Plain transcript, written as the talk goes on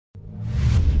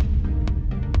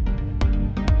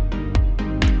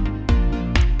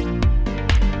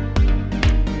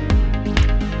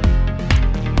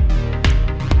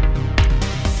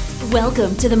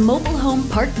Welcome to the Mobile Home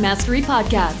Park Mastery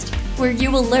Podcast, where you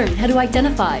will learn how to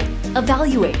identify,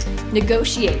 evaluate,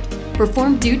 negotiate,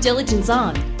 perform due diligence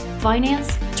on,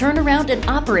 finance, turn around, and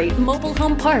operate mobile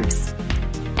home parks.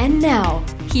 And now,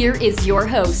 here is your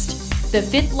host, the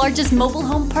fifth largest mobile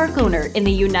home park owner in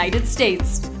the United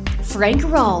States, Frank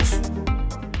Rolfe.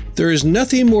 There is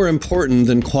nothing more important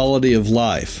than quality of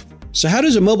life. So how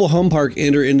does a mobile home park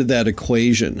enter into that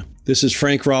equation? This is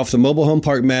Frank Rolfe, the Mobile Home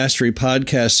Park Mastery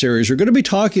podcast series. We're going to be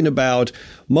talking about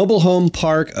mobile home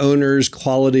park owners'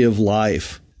 quality of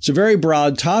life. It's a very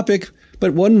broad topic,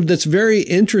 but one that's very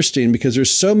interesting because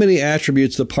there's so many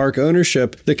attributes of park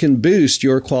ownership that can boost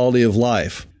your quality of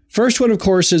life. First one, of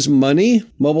course, is money.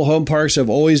 Mobile home parks have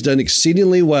always done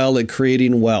exceedingly well at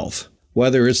creating wealth.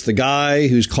 Whether it's the guy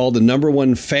who's called the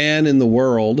 #1 fan in the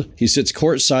world, he sits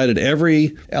courtside at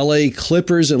every LA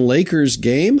Clippers and Lakers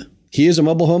game, he is a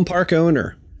mobile home park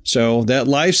owner. So that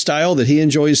lifestyle that he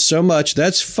enjoys so much,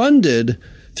 that's funded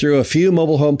through a few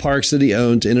mobile home parks that he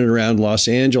owns in and around Los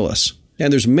Angeles.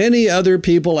 And there's many other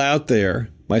people out there,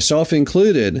 myself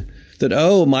included, that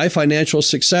owe my financial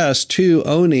success to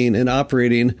owning and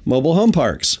operating mobile home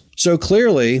parks. So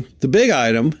clearly, the big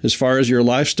item as far as your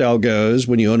lifestyle goes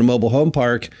when you own a mobile home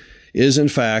park is, in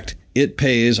fact, it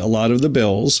pays a lot of the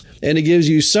bills and it gives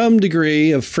you some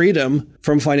degree of freedom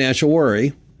from financial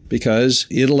worry because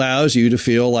it allows you to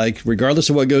feel like regardless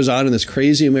of what goes on in this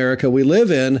crazy America we live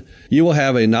in, you will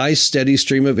have a nice steady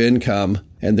stream of income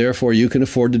and therefore you can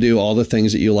afford to do all the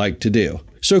things that you like to do.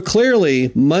 So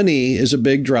clearly, money is a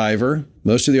big driver.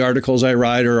 Most of the articles I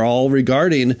write are all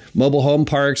regarding mobile home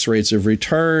parks, rates of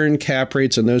return, cap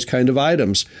rates, and those kind of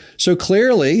items. So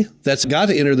clearly, that's got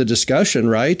to enter the discussion,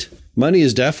 right? Money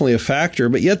is definitely a factor,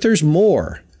 but yet there's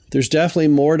more. There's definitely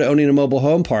more to owning a mobile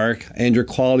home park and your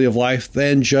quality of life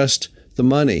than just the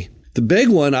money. The big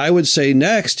one I would say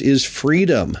next is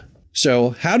freedom.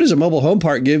 So how does a mobile home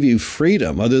park give you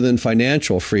freedom other than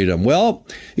financial freedom? Well,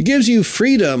 it gives you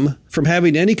freedom from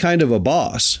having any kind of a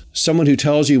boss, someone who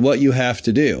tells you what you have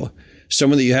to do,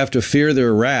 someone that you have to fear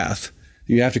their wrath.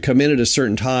 You have to come in at a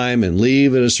certain time and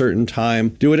leave at a certain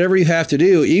time. Do whatever you have to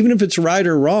do, even if it's right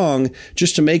or wrong,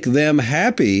 just to make them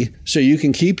happy so you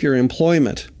can keep your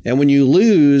employment. And when you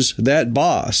lose that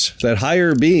boss, that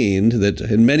higher being that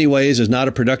in many ways is not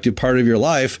a productive part of your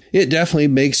life, it definitely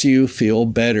makes you feel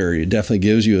better. It definitely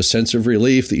gives you a sense of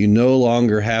relief that you no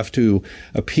longer have to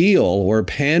appeal or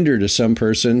pander to some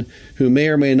person who may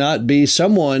or may not be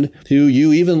someone who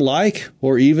you even like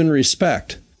or even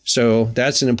respect. So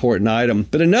that's an important item.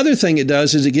 But another thing it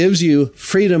does is it gives you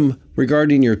freedom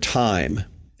regarding your time.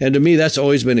 And to me, that's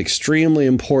always been extremely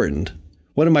important.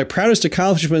 One of my proudest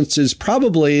accomplishments is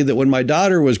probably that when my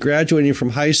daughter was graduating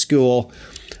from high school,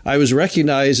 I was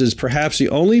recognized as perhaps the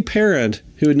only parent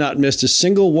who had not missed a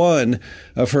single one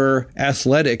of her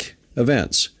athletic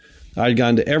events. I'd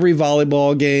gone to every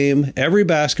volleyball game, every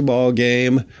basketball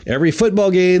game, every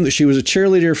football game that she was a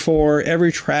cheerleader for,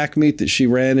 every track meet that she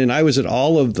ran, and I was at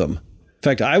all of them. In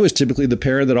fact, I was typically the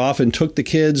parent that often took the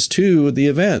kids to the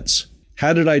events.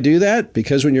 How did I do that?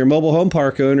 Because when you're a mobile home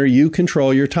park owner, you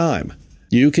control your time.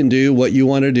 You can do what you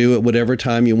want to do at whatever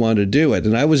time you want to do it.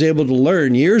 And I was able to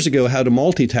learn years ago how to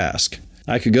multitask.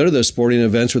 I could go to those sporting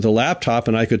events with a laptop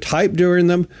and I could type during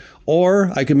them,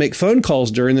 or I could make phone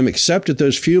calls during them, except at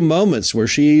those few moments where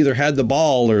she either had the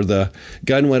ball or the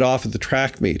gun went off at the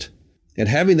track meet. And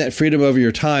having that freedom over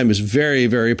your time is very,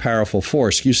 very powerful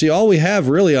force. You see, all we have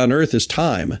really on earth is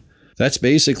time. That's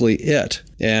basically it.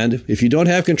 And if you don't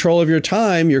have control of your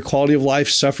time, your quality of life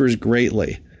suffers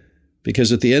greatly.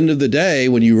 Because at the end of the day,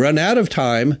 when you run out of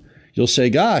time, you'll say,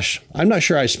 gosh, I'm not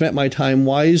sure I spent my time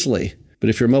wisely. But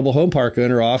if you're a mobile home park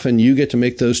owner, often you get to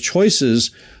make those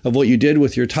choices of what you did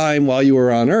with your time while you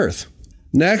were on Earth.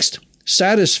 Next,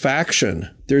 satisfaction.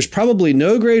 There's probably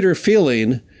no greater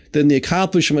feeling than the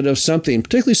accomplishment of something,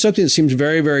 particularly something that seems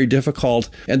very, very difficult,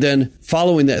 and then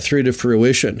following that through to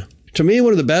fruition. To me,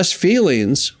 one of the best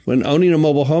feelings when owning a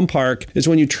mobile home park is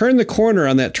when you turn the corner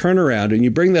on that turnaround and you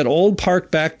bring that old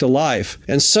park back to life,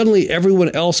 and suddenly everyone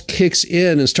else kicks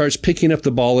in and starts picking up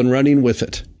the ball and running with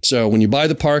it. So when you buy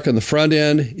the park on the front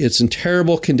end, it's in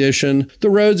terrible condition. The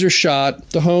roads are shot.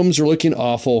 The homes are looking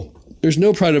awful. There's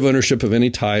no pride of ownership of any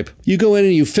type. You go in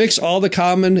and you fix all the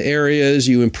common areas,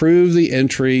 you improve the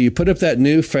entry, you put up that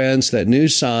new fence, that new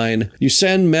sign, you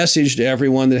send message to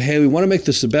everyone that, hey, we want to make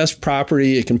this the best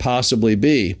property it can possibly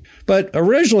be. But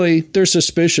originally, they're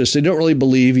suspicious. They don't really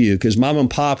believe you because mom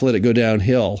and pop let it go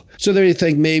downhill. So they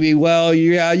think maybe, well,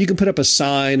 yeah, you can put up a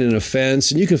sign and a fence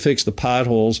and you can fix the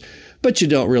potholes, but you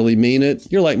don't really mean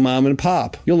it. You're like mom and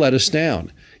pop. You'll let us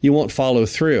down. You won't follow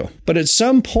through. But at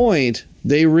some point,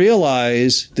 they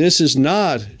realize this is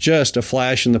not just a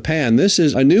flash in the pan. This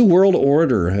is a new world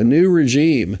order, a new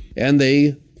regime. And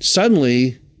they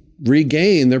suddenly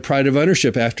regain their pride of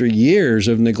ownership after years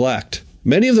of neglect.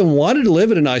 Many of them wanted to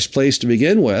live in a nice place to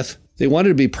begin with. They wanted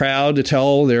to be proud to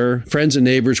tell their friends and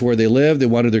neighbors where they live. They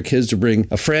wanted their kids to bring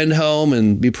a friend home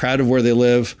and be proud of where they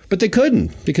live. But they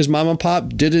couldn't because mom and pop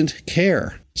didn't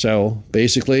care. So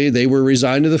basically, they were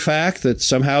resigned to the fact that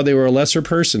somehow they were a lesser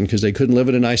person because they couldn't live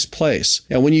in a nice place.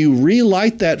 And when you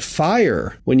relight that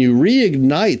fire, when you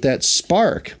reignite that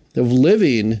spark of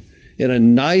living in a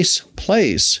nice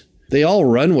place, they all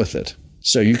run with it.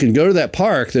 So you can go to that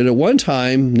park that at one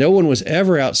time, no one was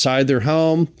ever outside their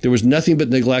home. There was nothing but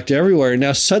neglect everywhere. And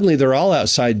now suddenly they're all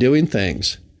outside doing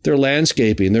things. They're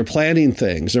landscaping, they're planting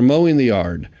things, they're mowing the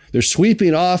yard. They're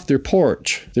sweeping off their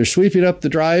porch. They're sweeping up the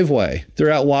driveway.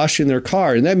 They're out washing their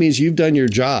car. And that means you've done your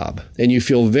job and you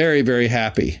feel very, very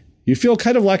happy. You feel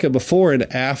kind of like a before and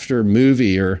after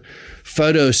movie or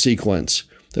photo sequence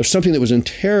of something that was in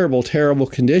terrible, terrible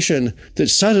condition that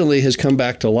suddenly has come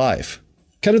back to life.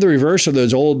 Kind of the reverse of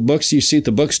those old books you see at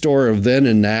the bookstore of then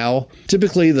and now.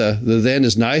 Typically, the then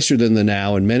is nicer than the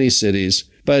now in many cities.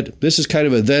 But this is kind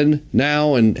of a then,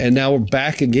 now, and now we're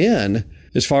back again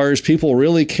as far as people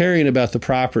really caring about the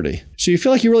property. So you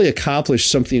feel like you really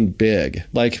accomplished something big.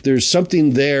 Like there's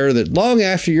something there that long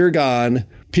after you're gone,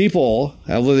 people,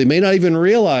 although they may not even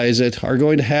realize it, are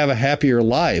going to have a happier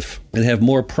life and have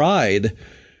more pride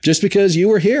just because you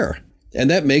were here. And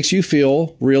that makes you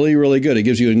feel really, really good. It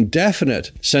gives you an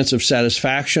indefinite sense of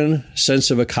satisfaction, sense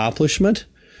of accomplishment.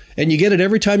 And you get it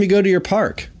every time you go to your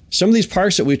park. Some of these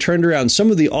parks that we've turned around,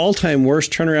 some of the all-time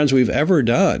worst turnarounds we've ever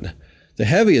done, the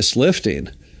heaviest lifting,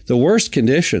 the worst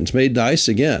conditions made nice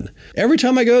again. Every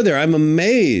time I go there, I'm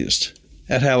amazed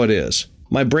at how it is.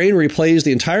 My brain replays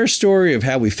the entire story of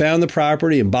how we found the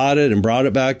property and bought it and brought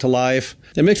it back to life.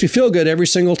 It makes me feel good every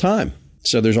single time.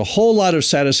 So there's a whole lot of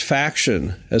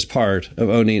satisfaction as part of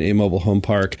owning a mobile home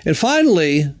park. And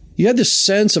finally, you have this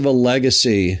sense of a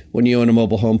legacy when you own a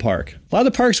mobile home park. A lot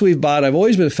of the parks we've bought, I've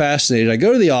always been fascinated. I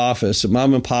go to the office that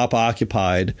mom and pop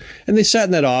occupied, and they sat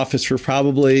in that office for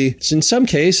probably, in some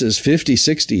cases, 50,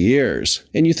 60 years.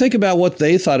 And you think about what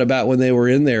they thought about when they were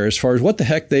in there as far as what the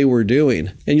heck they were doing.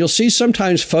 And you'll see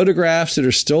sometimes photographs that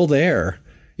are still there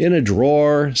in a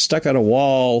drawer, stuck on a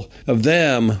wall, of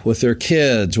them with their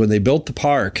kids when they built the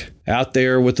park, out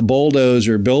there with the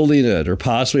bulldozer building it, or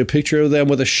possibly a picture of them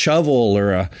with a shovel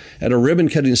or at a ribbon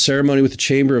cutting ceremony with the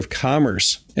Chamber of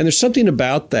Commerce. And there's something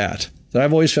about that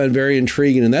I've always found very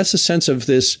intriguing, and that's the sense of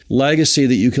this legacy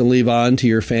that you can leave on to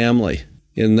your family.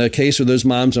 In the case of those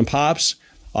moms and pops,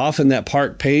 often that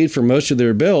park paid for most of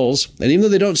their bills, and even though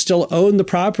they don't still own the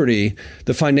property,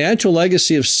 the financial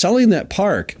legacy of selling that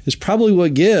park is probably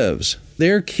what gives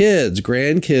their kids,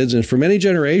 grandkids, and for many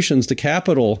generations, the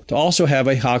capital to also have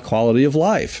a high quality of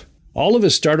life. All of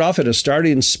us start off at a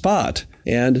starting spot,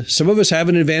 and some of us have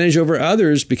an advantage over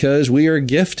others because we are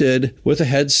gifted with a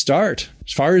head start.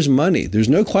 As far as money, there's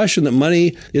no question that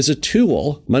money is a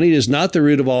tool. Money is not the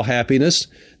root of all happiness,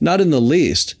 not in the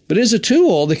least, but it is a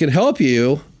tool that can help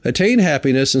you attain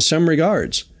happiness in some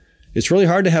regards. It's really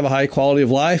hard to have a high quality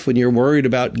of life when you're worried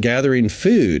about gathering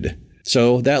food.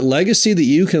 So that legacy that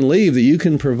you can leave, that you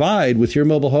can provide with your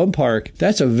mobile home park,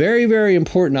 that's a very, very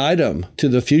important item to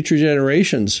the future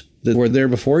generations that were there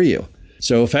before you.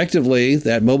 So effectively,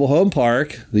 that mobile home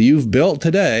park that you've built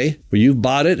today, where you've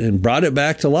bought it and brought it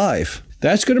back to life,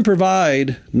 that's going to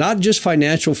provide not just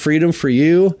financial freedom for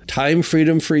you, time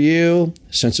freedom for you,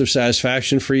 sense of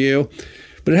satisfaction for you,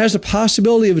 but it has the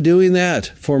possibility of doing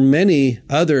that for many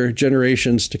other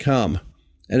generations to come.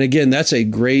 And again, that's a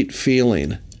great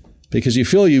feeling because you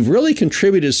feel you've really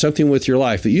contributed something with your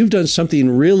life, that you've done something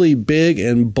really big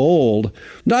and bold,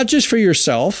 not just for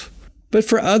yourself, but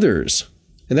for others.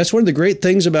 And that's one of the great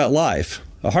things about life.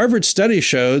 A Harvard study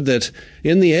showed that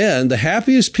in the end, the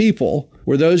happiest people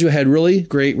were those who had really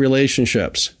great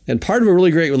relationships. And part of a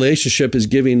really great relationship is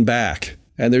giving back.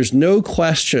 And there's no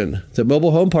question that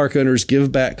mobile home park owners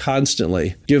give back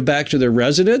constantly. Give back to their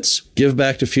residents, give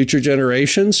back to future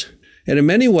generations, and in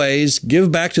many ways,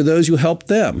 give back to those who helped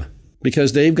them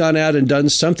because they've gone out and done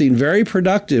something very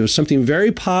productive, something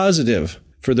very positive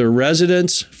for their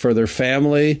residents, for their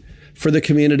family, for the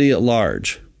community at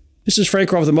large. This is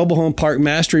Frank Rolfe of the Mobile Home Park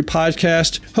Mastery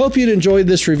Podcast. Hope you'd enjoyed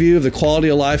this review of the quality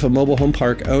of life of mobile home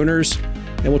park owners,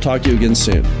 and we'll talk to you again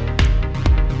soon.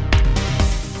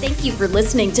 Thank you for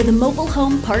listening to the Mobile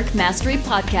Home Park Mastery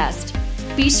Podcast.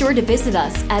 Be sure to visit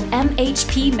us at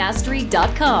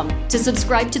mhpmastery.com to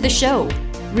subscribe to the show,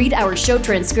 read our show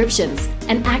transcriptions,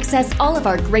 and access all of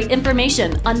our great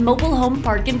information on mobile home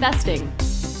park investing.